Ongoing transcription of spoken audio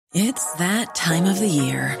It's that time of the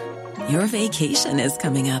year. Your vacation is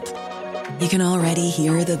coming up. You can already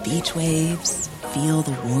hear the beach waves, feel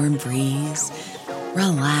the warm breeze,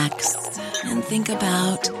 relax, and think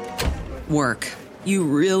about work. You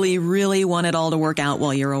really, really want it all to work out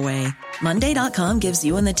while you're away. Monday.com gives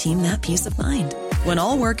you and the team that peace of mind. When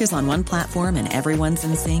all work is on one platform and everyone's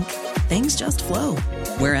in sync, things just flow.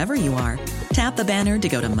 Wherever you are, tap the banner to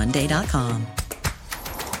go to Monday.com.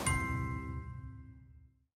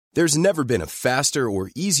 There's never been a faster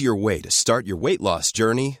or easier way to start your weight loss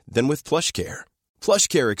journey than with PlushCare.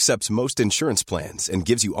 PlushCare accepts most insurance plans and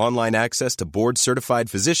gives you online access to board-certified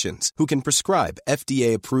physicians who can prescribe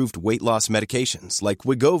FDA-approved weight loss medications like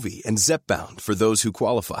Wegovy and Zepbound for those who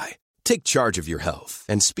qualify. Take charge of your health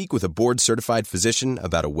and speak with a board-certified physician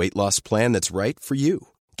about a weight loss plan that's right for you.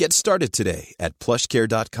 Get started today at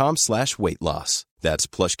plushcare.com/weight loss. That's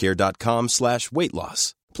plushcare.com/weight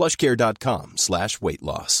loss. plushcare.com/weight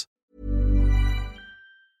loss.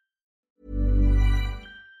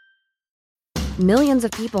 Millions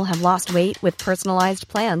of people have lost weight with personalized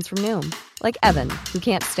plans from Noom. Like Evan, who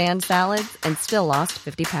can't stand salads and still lost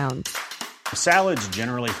 50 pounds. Salads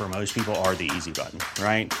generally for most people are the easy button,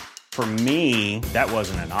 right? For me, that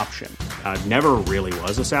wasn't an option. I never really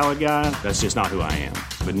was a salad guy. That's just not who I am.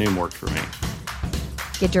 But Noom worked for me.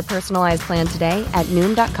 Get your personalized plan today at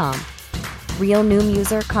Noom.com. Real Noom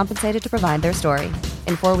user compensated to provide their story.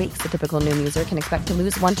 In 4 weeks, the typical Noom user can expect to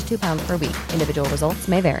lose 1 to 2 pounds per week. Individual results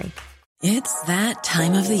may vary. It's that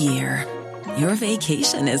time of the year. Your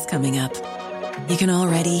vacation is coming up. You can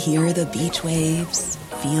already hear the beach waves,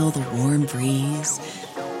 feel the warm breeze,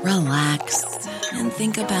 relax, and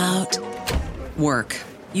think about work.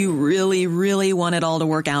 You really, really want it all to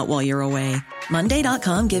work out while you're away.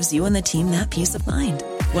 Monday.com gives you and the team that peace of mind.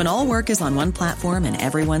 When all work is on one platform and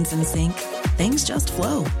everyone's in sync, things just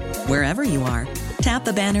flow. Wherever you are, tap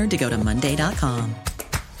the banner to go to Monday.com.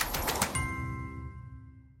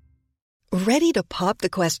 Ready to pop the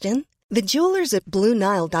question? The jewelers at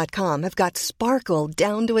BlueNile.com have got sparkle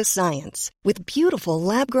down to a science with beautiful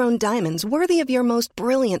lab-grown diamonds worthy of your most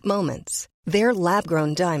brilliant moments. Their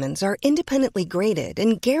lab-grown diamonds are independently graded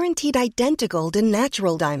and guaranteed identical to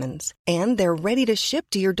natural diamonds, and they're ready to ship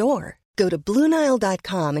to your door. Go to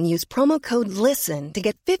BlueNile.com and use promo code LISTEN to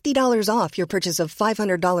get $50 off your purchase of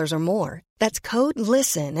 $500 or more. That's code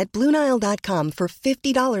LISTEN at BlueNile.com for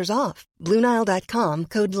 $50 off. BlueNile.com,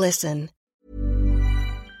 code LISTEN.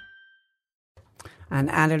 And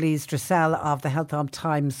Annalise Dressel of the Health Hub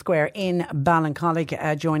Times Square in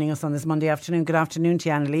Ballincollig joining us on this Monday afternoon. Good afternoon to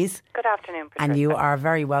you, Annalise. Good afternoon, Patricia. And you are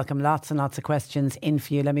very welcome. Lots and lots of questions in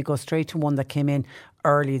for you. Let me go straight to one that came in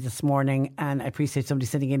early this morning, and I appreciate somebody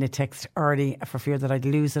sending in a text early for fear that I'd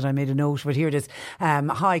lose it. I made a note, but here it is.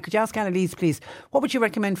 Hi, could you ask Annalise, please, what would you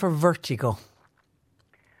recommend for vertigo?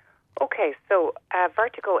 Okay, so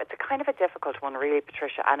vertigo, it's a kind of a difficult one really,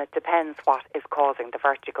 Patricia, and it depends what is causing the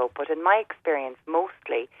vertigo. But in my experience,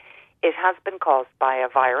 mostly it has been caused by a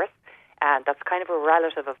virus, and that's kind of a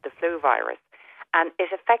relative of the flu virus, and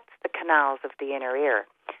it affects the canals of the inner ear.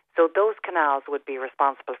 So those canals would be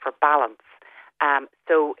responsible for balance.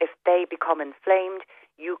 So if they become inflamed,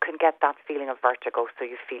 you can get that feeling of vertigo. So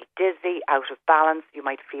you feel dizzy, out of balance, you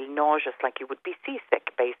might feel nauseous, like you would be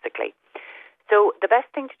seasick, basically. So the best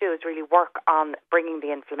thing to do is really work on bringing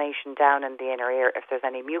the inflammation down in the inner ear. If there's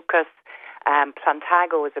any mucus,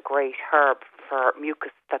 Plantago is a great herb for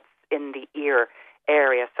mucus that's in the ear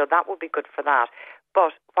area. So that would be good for that.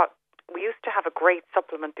 But what we used to have a great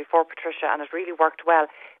supplement before, Patricia, and it really worked well.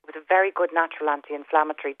 It was a very good natural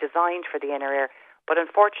anti-inflammatory designed for the inner ear, but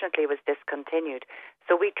unfortunately it was discontinued.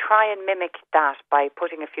 So we try and mimic that by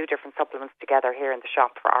putting a few different supplements together here in the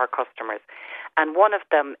shop for our customers. And one of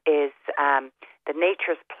them is the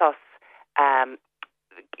Nature's Plus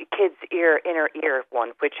Kids Inner Ear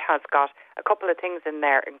one, which has got a couple of things in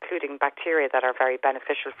there, including bacteria that are very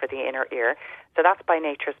beneficial for the inner ear. So that's by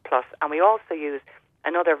Nature's Plus. And we also use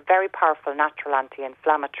another very powerful natural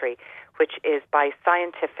anti-inflammatory, which is by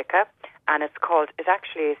Scientifica, and it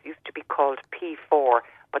used to be called P4,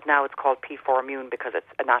 but now it's called P4 Immune because it's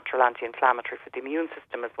a natural anti-inflammatory for the immune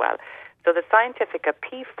system as well. So the Scientifica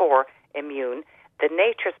P4 Immune, the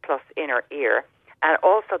Nature's Plus Inner Ear, and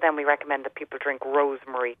also then we recommend that people drink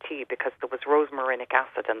rosemary tea because there was rosmarinic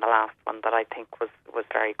acid in the last one that I think was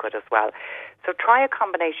very good as well. So try a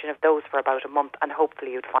combination of those for about a month and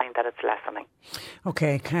hopefully you'd find that it's lessening.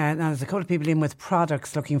 Okay, now there's a couple of people in with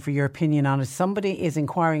products looking for your opinion on it. Somebody is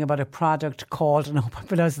inquiring about a product called, and I hope I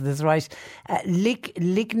pronounced this right,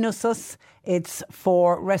 Lignosus. It's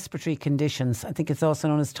for respiratory conditions. I think it's also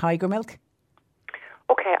known as tiger milk.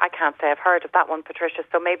 Okay, I can't say I've heard of that one, Patricia,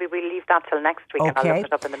 so maybe we'll leave that till next week and I'll look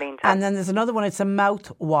it up in the meantime. And then there's another one, it's a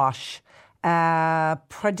mouthwash.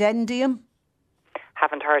 Prodendium?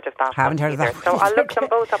 Haven't heard of that. Haven't heard of that. So I'll look them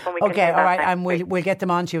both up and we can do that. Okay, all right, and week. we'll get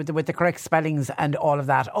them on to you with the correct spellings and all of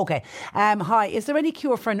that. Okay. Hi, is there any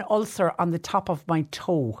cure for an ulcer on the top of my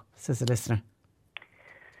toe, says a listener?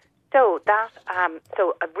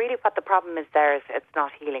 So really what the problem is there is it's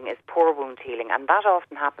not healing, is poor wound healing. And that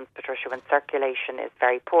often happens, Patricia, when circulation is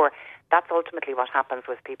very poor. That's ultimately what happens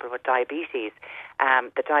with people with diabetes.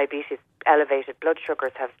 The diabetes, elevated blood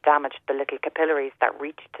sugars have damaged the little capillaries that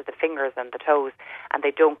reach to the fingers and the toes, and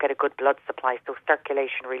they don't get a good blood supply, so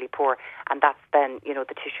circulation really poor. And that's then,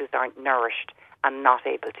 the tissues aren't nourished and not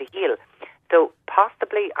able to heal. So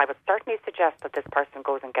possibly, I would certainly suggest that this person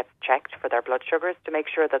goes and gets checked for their blood sugars to make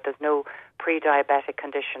sure that there's no pre-diabetic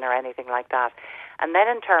condition or anything like that. And then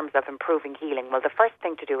in terms of improving healing, well, the first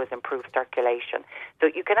thing to do is improve circulation. So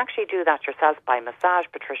you can actually do that yourself by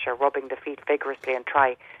massage, Patricia, rubbing the feet vigorously and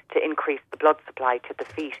try to increase the blood supply to the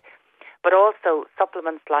feet. But also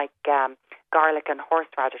supplements like garlic and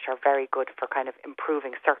horseradish are very good for kind of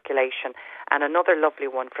improving circulation. And another lovely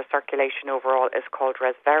one for circulation overall is called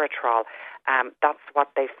resveratrol. That's what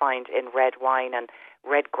they find in red wine and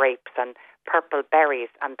red grapes and purple berries,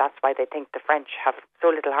 and that's why they think the French have so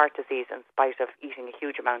little heart disease in spite of eating a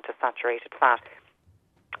huge amount of saturated fat.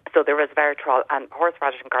 So the resveratrol and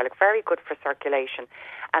horseradish and garlic, very good for circulation.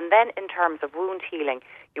 And then in terms of wound healing,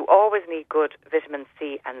 you always need good vitamin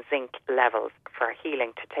C and zinc levels for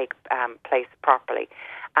healing to take place properly.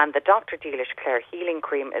 And the Dr. Dealish Clare Healing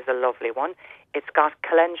Cream is a lovely one. It's got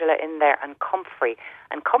calendula in there and comfrey.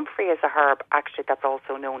 And comfrey is a herb actually that's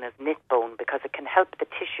also known as knit bone because it can help the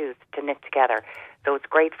tissues to knit together. So it's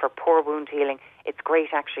great for poor wound healing. It's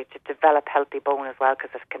great actually to develop healthy bone as well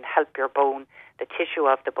because it can help your bone, the tissue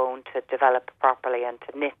of the bone, to develop properly and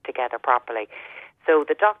to knit together properly. So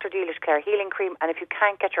the Dr. Dealish Clare Healing Cream, and if you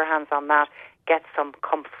can't get your hands on that, get some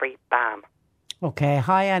comfrey balm. Okay.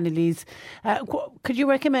 Hi, Annalise. Could you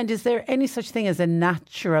recommend, is there any such thing as a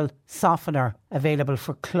natural softener available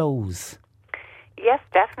for clothes? Yes,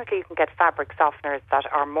 definitely you can get fabric softeners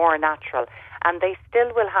that are more natural, and they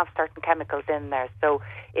still will have certain chemicals in there. So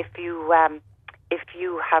if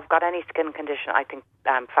you have got any skin condition, I think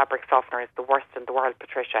fabric softener is the worst in the world,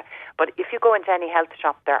 Patricia. But if you go into any health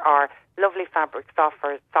shop, there are lovely fabric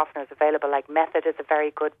softeners available, like Method is a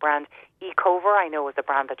very good brand. Ecover, I know, is a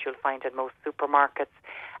brand that you'll find in most supermarkets,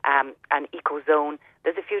 and Ecozone.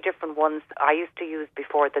 There's a few different ones. I used to use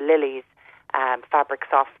before the Lilies fabric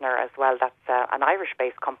softener as well. That's an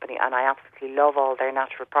Irish-based company, and I absolutely love all their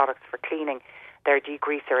natural products for cleaning. Their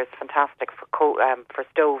degreaser is fantastic for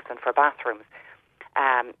stoves and for bathrooms.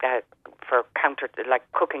 For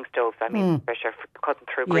cooking stoves, Patricia, for cutting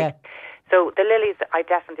through grease. Yeah. So the Lilies I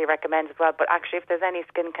definitely recommend as well, but actually if there's any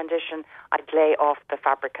skin condition, I'd lay off the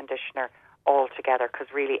fabric conditioner altogether, because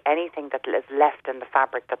really anything that is left in the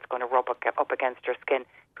fabric that's going to rub up against your skin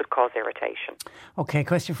could cause irritation. Okay,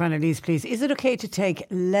 question for Annalise, please. Is it okay to take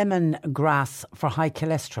lemongrass for high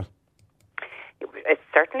cholesterol? It's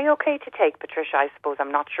certainly okay to take, Patricia. I suppose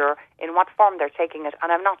I'm not sure in what form they're taking it,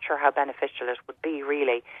 and I'm not sure how beneficial it would be,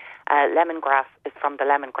 really. Lemongrass is from the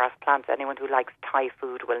lemongrass plant. Anyone who likes Thai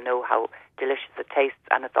food will know how delicious it tastes,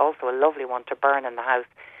 and it's also a lovely one to burn in the house.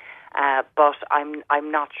 But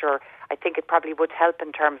I'm not sure. I think it probably would help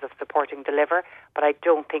in terms of supporting the liver, but I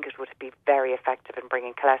don't think it would be very effective in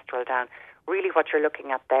bringing cholesterol down. Really what you're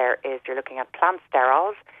looking at there is you're looking at plant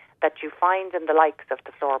sterols that you find in the likes of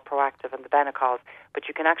the Fluoroproactiv and the Benecols, but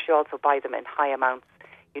you can actually also buy them in high amounts.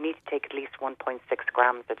 You need to take at least 1.6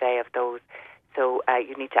 grams a day of those. So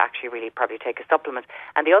you need to actually really probably take a supplement.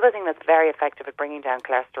 And the other thing that's very effective at bringing down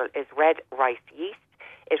cholesterol is red rice yeast.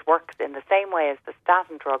 It works in the same way as the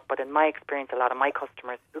statin drug, but in my experience, a lot of my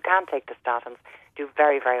customers who can take the statins do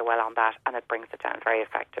very, very well on that, and it brings it down very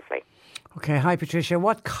effectively. Okay, hi Patricia.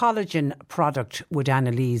 What collagen product would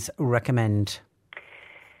Annalise recommend?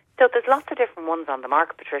 So there's lots of different ones on the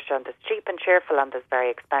market, Patricia, and there's cheap and cheerful and there's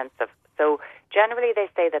very expensive. So generally they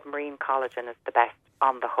say that marine collagen is the best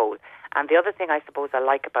on the whole. And the other thing I suppose I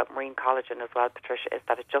like about marine collagen as well, Patricia, is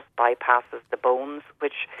that it just bypasses the bones,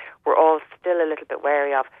 which we're all still a little bit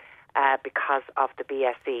wary of because of the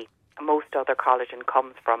BSE. Most other collagen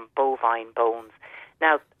comes from bovine bones.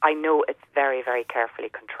 Now, I know it's very, very carefully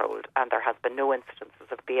controlled, and there has been no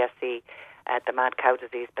incidences of BSE, the mad cow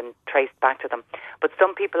disease, been traced back to them. But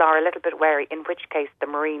some people are a little bit wary, in which case the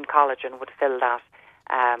marine collagen would fill that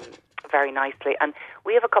very nicely. And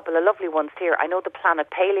we have a couple of lovely ones here. I know the Planet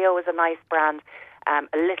Paleo is a nice brand,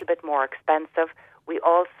 a little bit more expensive. We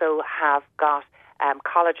also have got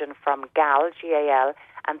collagen from GAL, G-A-L,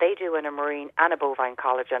 and they do in a marine and a bovine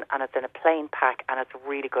collagen, and it's in a plain pack, and it's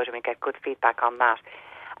really good, and we get good feedback on that.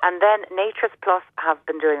 And then Natures Plus have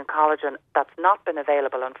been doing a collagen that's not been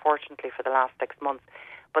available, unfortunately, for the last 6 months.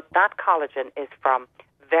 But that collagen is from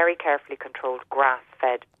very carefully controlled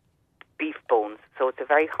grass-fed beef bones, so it's a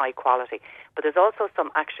very high quality. But there's also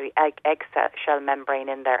some actually egg shell membrane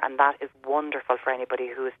in there, and that is wonderful for anybody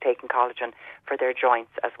who is taking collagen for their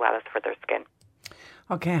joints as well as for their skin.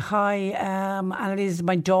 Okay, hi, Annalise,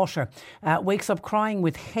 my daughter wakes up crying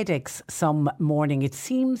with headaches some morning. It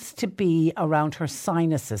seems to be around her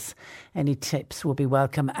sinuses. Any tips will be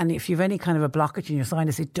welcome. And if you have any kind of a blockage in your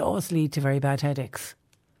sinus, it does lead to very bad headaches.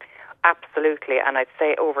 Absolutely, and I'd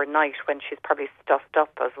say overnight when she's probably stuffed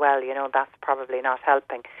up as well, that's probably not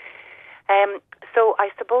helping. So I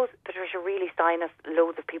suppose, Patricia, really sinus,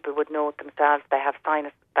 loads of people would know it themselves. They have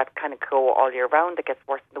sinus that kind of go all year round. It gets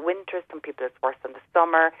worse in the winter. Some people it's worse in the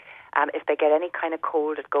summer. If they get any kind of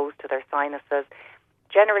cold, it goes to their sinuses.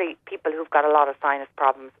 Generally, people who've got a lot of sinus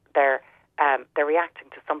problems, they're reacting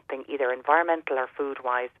to something either environmental or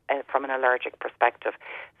food-wise from an allergic perspective.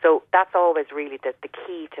 So that's always really the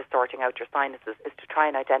key to sorting out your sinuses, is to try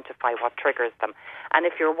and identify what triggers them. And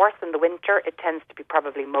if you're worse in the winter, it tends to be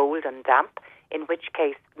probably mold and damp, in which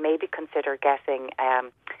case maybe consider getting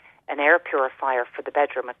an air purifier for the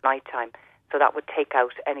bedroom at night time. So that would take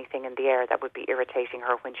out anything in the air that would be irritating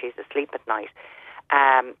her when she's asleep at night.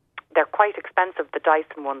 They're quite expensive, the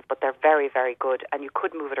Dyson ones, but they're very, very good. And you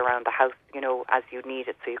could move it around the house, as you need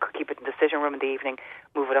it. So you could keep it in the sitting room in the evening,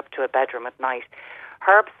 move it up to a bedroom at night.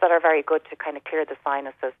 Herbs that are very good to kind of clear the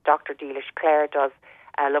sinuses. Dr. Dealish Clare does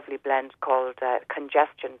a lovely blend called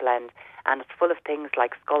Congestion Blend. And it's full of things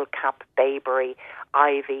like skullcap, bayberry,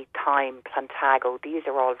 ivy, thyme, plantago. These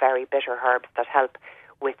are all very bitter herbs that help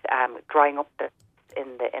with drying up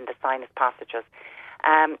in the sinus passages.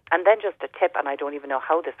 And then just a tip, and I don't even know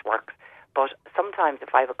how this works, but sometimes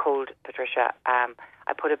if I have a cold, Patricia,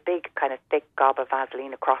 I put a big kind of thick gob of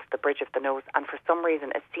Vaseline across the bridge of the nose, and for some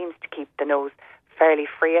reason it seems to keep the nose fairly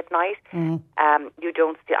free at night.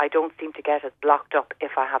 I don't seem to get it blocked up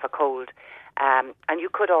if I have a cold. And you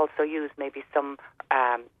could also use maybe some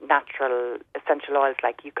natural essential oils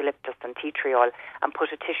like eucalyptus and tea tree oil and put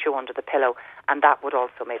a tissue under the pillow, and that would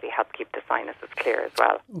also maybe help keep the sinuses clear as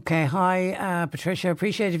well. Okay, hi Patricia,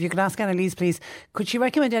 appreciate it. If you could ask Annalise please, could she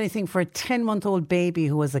recommend anything for a 10-month-old baby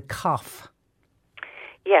who has a cough?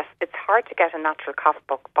 Yes, it's hard to get a natural cough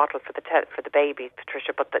bottle for the baby,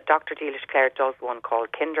 Patricia, but the Dr. Dealish Clare does one called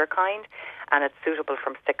Kinderkind, and it's suitable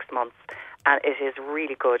from 6 months, and it is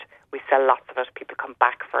really good. We sell lots of it. People come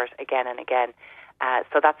back for it again and again.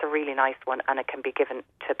 So that's a really nice one, and it can be given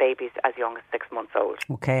to babies as young as 6 months old.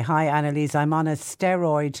 Okay, hi Annalise. I'm on a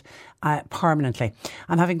steroid permanently.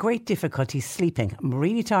 I'm having great difficulty sleeping. I'm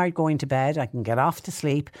really tired going to bed. I can get off to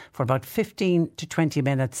sleep for about 15 to 20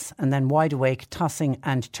 minutes and then wide awake, tossing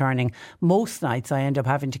and turning. Most nights I end up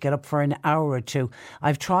having to get up for an hour or two.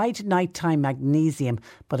 I've tried nighttime magnesium,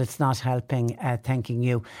 but it's not helping, thanking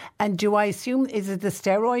you. And do I assume, is it the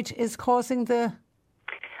steroid is causing the...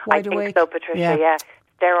 I think so, Patricia. Yeah,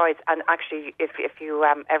 steroids, and actually, if you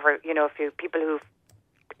ever, if people who've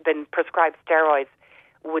been prescribed steroids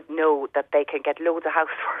would know that they can get loads of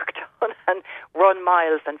housework done and run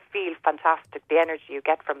miles and feel fantastic. The energy you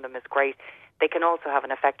get from them is great. They can also have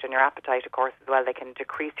an effect on your appetite, of course, as well. They can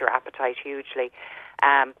decrease your appetite hugely.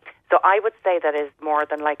 So I would say that is more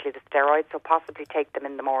than likely the steroids. So possibly take them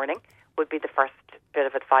in the morning would be the first bit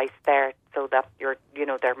of advice there, so that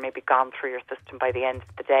they're maybe gone through your system by the end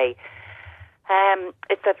of the day.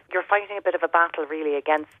 You're fighting a bit of a battle really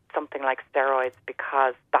against something like steroids,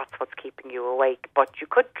 because that's what's keeping you awake. But you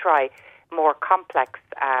could try more complex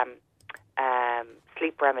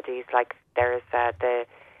sleep remedies, like there's the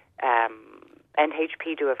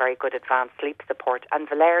NHP do a very good advanced sleep support, and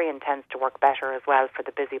valerian tends to work better as well for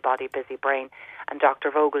the busy body, busy brain. And Dr.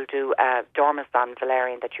 Vogel do Dormazon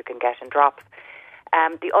valerian that you can get in drops.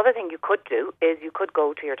 The other thing you could do is you could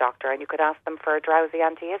go to your doctor and you could ask them for a drowsy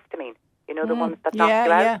antihistamine. The ones that knock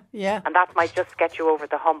you out. Yeah. And that might just get you over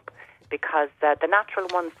the hump, because the natural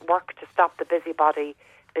ones work to stop the busy body,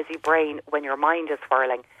 busy brain when your mind is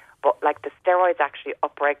whirling. But like the steroids actually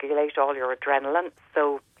upregulate all your adrenaline,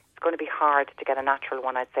 so it's going to be hard to get a natural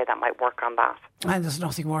one. I'd say that might work on that. And there's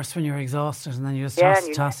nothing worse when you're exhausted and then you're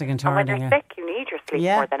just tossing and turning. And when you're sick, you need your sleep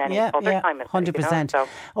more than any other time. 100%.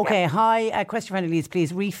 Okay, hi, question for Annalise,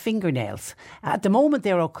 please. Fingernails. At the moment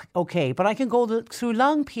they're okay, but I can go through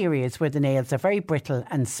long periods where the nails are very brittle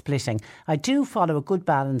and splitting. I do follow a good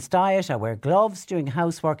balanced diet. I wear gloves during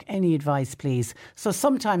housework. Any advice, please? So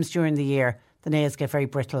sometimes during the year, the nails get very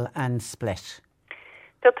brittle and split.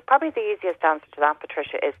 So probably the easiest answer to that,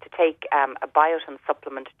 Patricia, is to take a biotin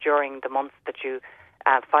supplement during the months that you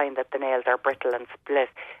find that the nails are brittle and split.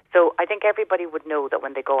 So I think everybody would know that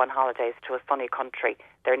when they go on holidays to a sunny country,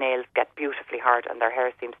 their nails get beautifully hard and their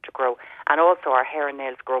hair seems to grow. And also our hair and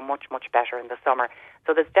nails grow much, much better in the summer.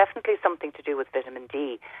 So there's definitely something to do with vitamin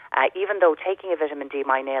D. Even though taking a vitamin D,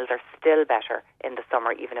 my nails are still better in the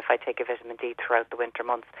summer, even if I take a vitamin D throughout the winter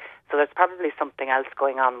months. So there's probably something else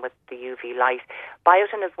going on with the UV light.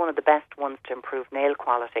 Biotin is one of the best ones to improve nail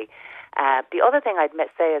quality. The other thing I'd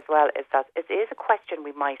say as well is that it is a question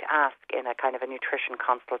we might ask in a kind of a nutrition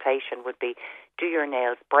consultation would be, do your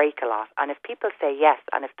nails break a lot? And if people say yes,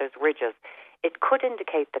 and if there's ridges, it could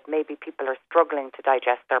indicate that maybe people are struggling to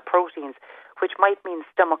digest their proteins, which might mean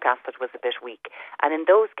stomach acid was a bit weak. And in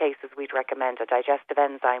those cases, we'd recommend a digestive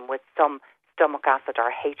enzyme with some stomach acid,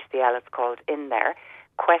 or HCl it's called, in there.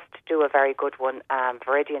 Quest do a very good one,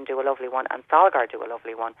 Viridian do a lovely one, and Solgar do a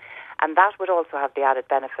lovely one. And that would also have the added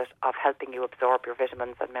benefit of helping you absorb your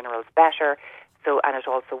vitamins and minerals better. So, and it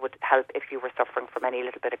also would help if you were suffering from any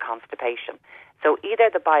little bit of constipation. So either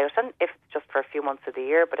the biotin, if it's just for a few months of the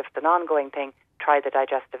year, but if it's an ongoing thing, try the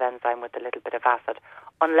digestive enzyme with a little bit of acid,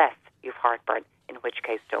 unless you've heartburn, in which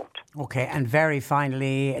case don't. Okay, and very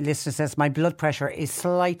finally, a listener says, my blood pressure is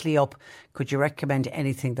slightly up. Could you recommend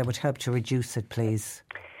anything that would help to reduce it, please?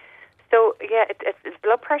 So, yeah,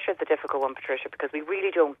 blood pressure is a difficult one, Patricia, because we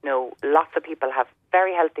really don't know. Lots of people have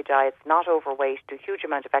very healthy diets, not overweight, do a huge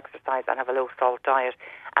amount of exercise and have a low-salt diet,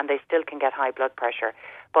 and they still can get high blood pressure.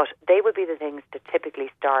 But they would be the things to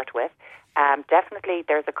typically start with. Definitely,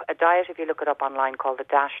 there's a diet, if you look it up online, called the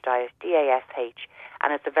DASH diet, DASH,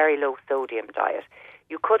 and it's a very low-sodium diet.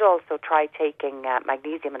 You could also try taking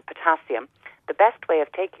magnesium and potassium. The best way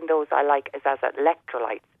of taking those, I like, is as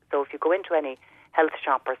electrolytes. So if you go into any health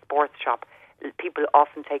shop or sports shop, people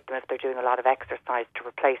often take them if they're doing a lot of exercise to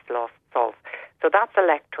replace lost salts. So that's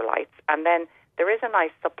electrolytes. And then there is a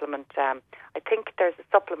nice supplement. I think there's a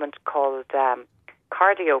supplement called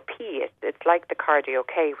Cardio P. It's like the Cardio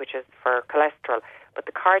K, which is for cholesterol. But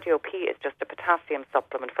the Cardio P is just a potassium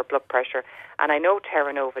supplement for blood pressure. And I know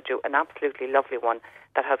Terra Nova do an absolutely lovely one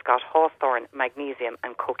that has got hawthorn, magnesium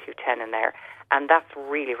and CoQ10 in there. And that's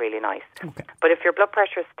really, really nice. Okay. But if your blood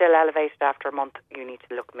pressure is still elevated after a month, you need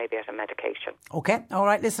to look maybe at a medication. Okay. All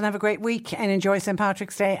right. Listen, have a great week and enjoy St.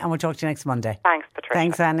 Patrick's Day. And we'll talk to you next Monday. Thanks, Patricia.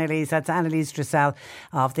 Thanks, Annalise. That's Annalise Dressel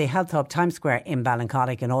of the Health Hub Times Square in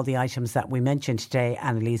Ballincollig. And all the items that we mentioned today,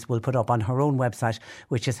 Annalise will put up on her own website,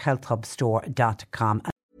 which is healthhubstore.com.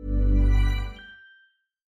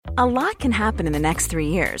 A lot can happen in the next 3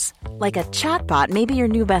 years. Like a chatbot may be your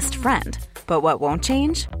new best friend. But what won't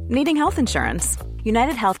change? Needing health insurance.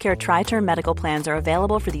 United Healthcare Tri-Term Medical Plans are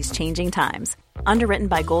available for these changing times. Underwritten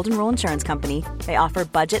by Golden Rule Insurance Company, they offer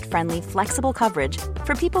budget-friendly, flexible coverage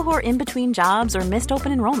for people who are in between jobs or missed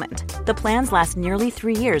open enrollment. The plans last nearly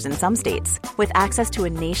 3 years in some states, with access to a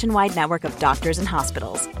nationwide network of doctors and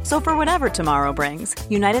hospitals. So for whatever tomorrow brings,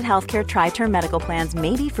 United Healthcare Tri-Term Medical Plans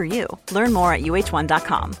may be for you. Learn more at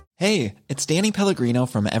uh1.com. Hey, it's Danny Pellegrino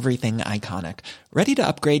from Everything Iconic. Ready to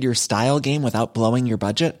upgrade your style game without blowing your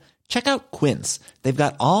budget? Check out Quince. They've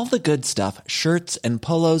got all the good stuff, shirts and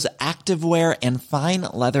polos, activewear, and fine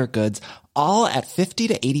leather goods, all at 50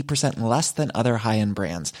 to 80% less than other high-end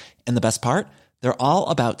brands. And the best part? They're all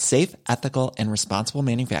about safe, ethical, and responsible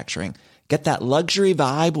manufacturing. Get that luxury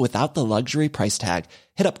vibe without the luxury price tag.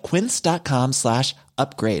 Hit up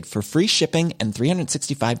quince.com/upgrade for free shipping and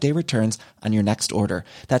 365-day returns on your next order.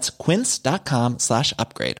 That's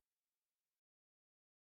quince.com/upgrade.